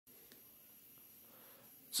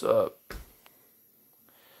What's up?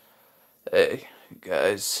 Hey,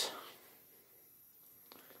 guys.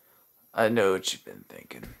 I know what you've been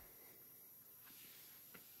thinking.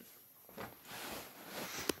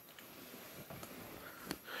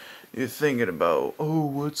 You're thinking about, oh,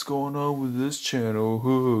 what's going on with this channel?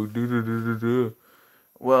 Oh,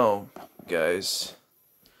 well, guys,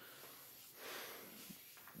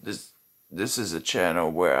 this is a channel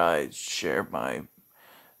where I share my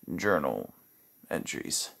journal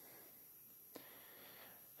entries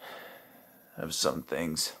of some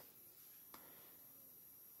things.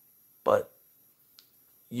 But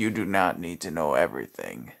you do not need to know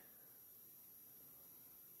everything.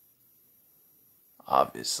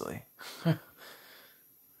 Obviously.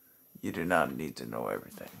 You do not need to know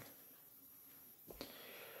everything.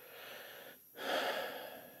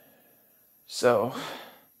 So,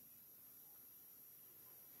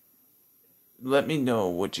 let me know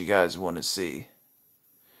what you guys want to see.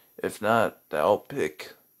 If not, I'll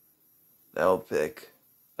pick a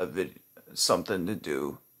video, something to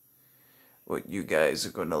do what you guys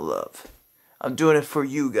are gonna love. I'm doing it for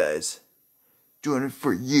you guys. Doing it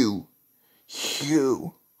for you.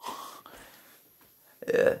 You.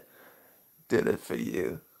 Yeah. Did it for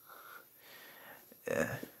you.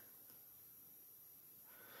 Yeah.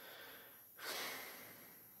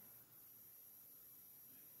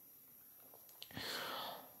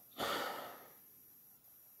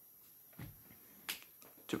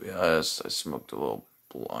 To be honest, I smoked a little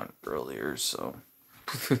blunt earlier, so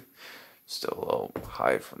still a little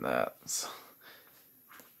high from that. So.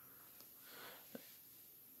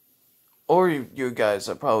 Or you guys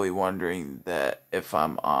are probably wondering that if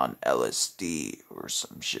I'm on LSD or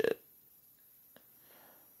some shit.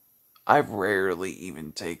 I rarely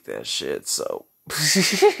even take that shit, so.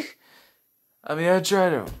 I mean, I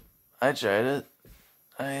tried it.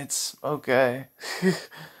 It's okay.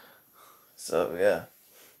 So, yeah.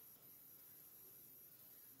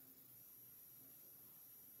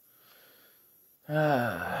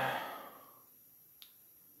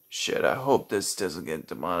 Shit, I hope this doesn't get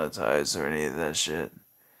demonetized or any of that shit.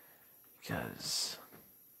 Because...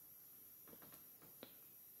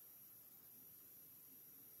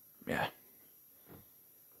 yeah.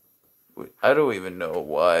 I don't even know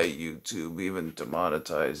why YouTube even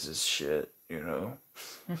demonetizes shit, you know?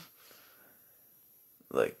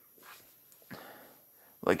 Like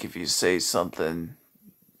if you say something,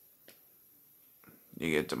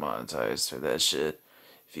 you get demonetized for that shit.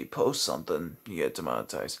 If you post something, you get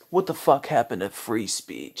demonetized. What the fuck happened to free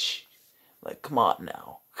speech? Like, come on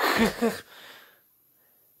now.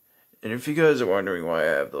 And if you guys are wondering why I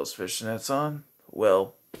have those fishnets on,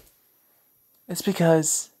 well, it's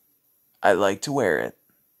because I like to wear it.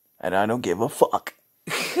 And I don't give a fuck.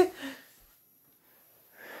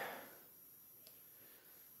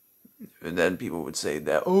 And then people would say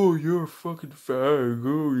that, oh, you're a fucking fag,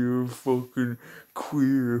 oh, you're a fucking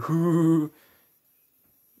queer.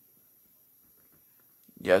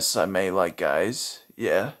 Yes, I may like guys,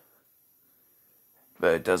 yeah.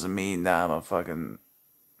 But it doesn't mean that I'm a fucking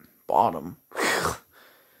bottom.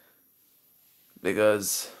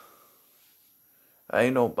 Because I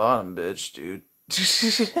ain't no bottom bitch, dude.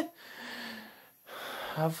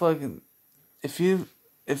 I fucking...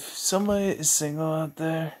 If somebody is single out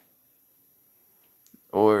there,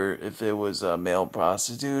 or if it was a male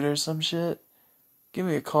prostitute or some shit, give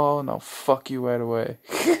me a call and I'll fuck you right away.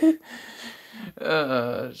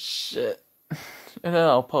 Shit. And then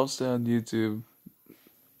I'll post it on YouTube.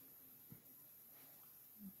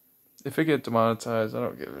 If it get demonetized, I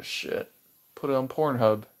don't give a shit. Put it on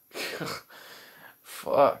Pornhub.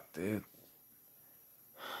 Fuck, dude.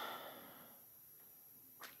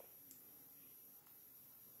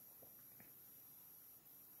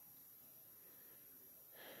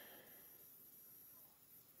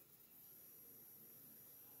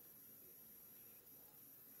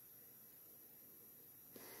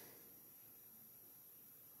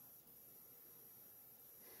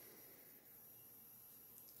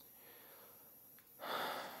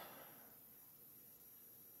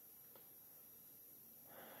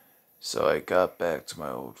 So I got back to my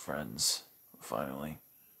old friends, finally.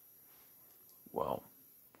 Well,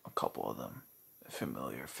 a couple of them.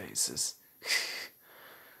 Familiar faces. It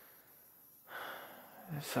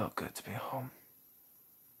felt good to be home.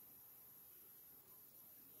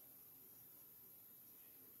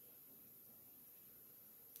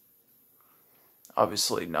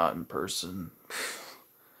 Obviously not in person,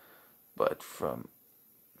 but from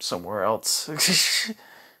somewhere else.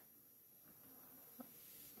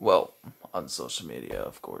 Well, on social media,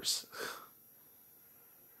 of course.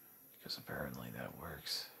 Because apparently that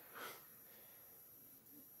works.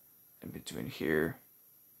 in between here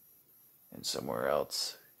and somewhere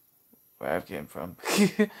else where I came from.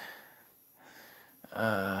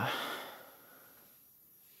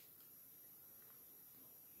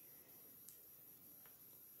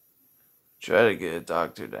 Try to get a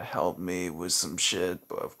doctor to help me with some shit,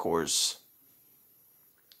 but of course,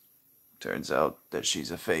 turns out that she's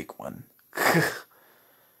a fake one.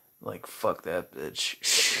 Like, fuck that bitch.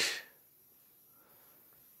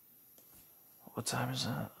 What time is it?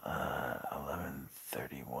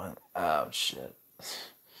 11:31. Oh, shit.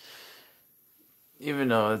 Even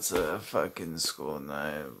though it's a fucking school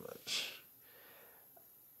night, but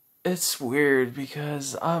it's weird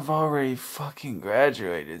because I've already fucking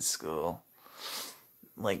graduated school.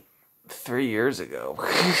 Like, 3 years ago.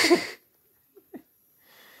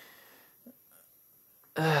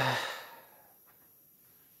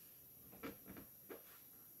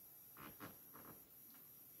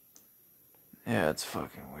 Yeah, it's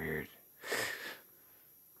fucking weird.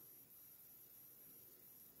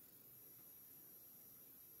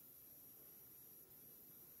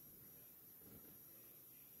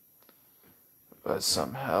 But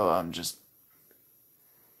somehow I'm just,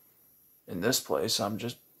 in this place, I'm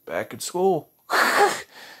just back at school.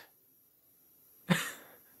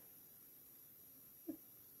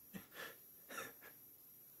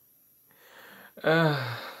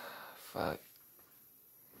 Fuck.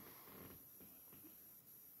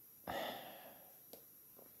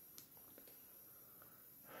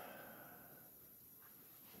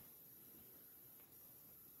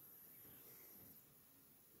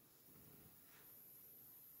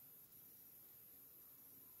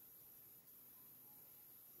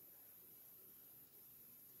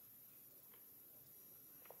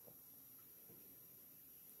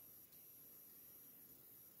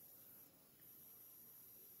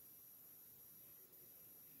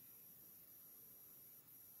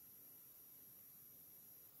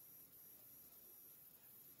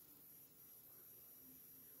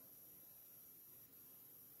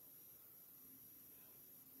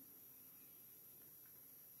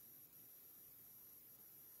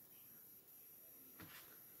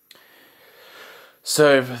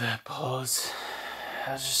 Sorry for that pause.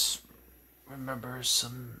 I just remember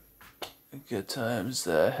some good times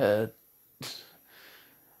that I had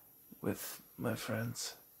with my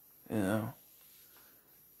friends. You know,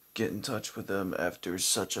 get in touch with them after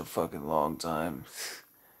such a fucking long time.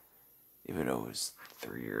 Even though it was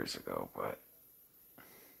 3 years ago, but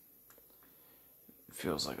it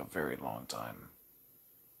feels like a very long time.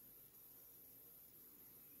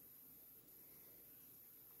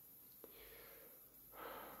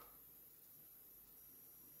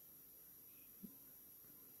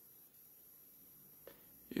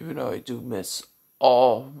 Even though I do miss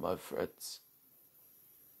all my friends.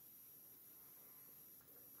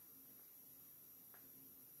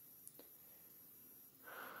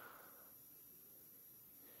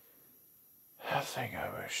 I think I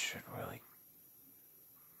should really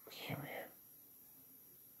came here.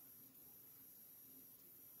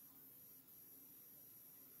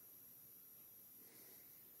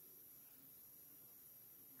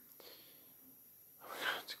 I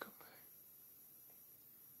have to go back.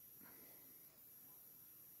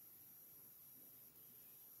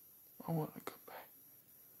 I want to go back.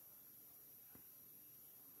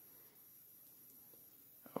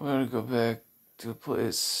 I want to go back to a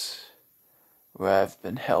place where I've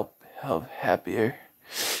been help happier.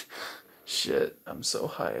 Shit, I'm so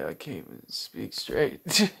high I can't even speak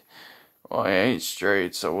straight. Well, I ain't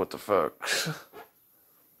straight, so what the fuck?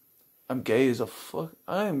 I'm gay as a fuck.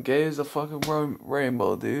 I am gay as a fucking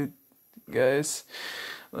rainbow, dude. Guys,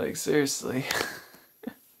 like seriously.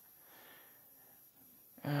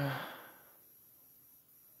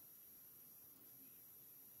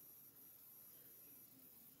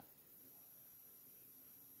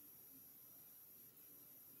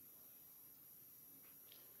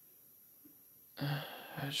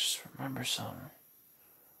 I just remember something.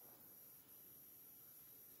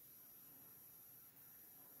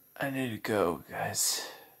 I need to go, guys.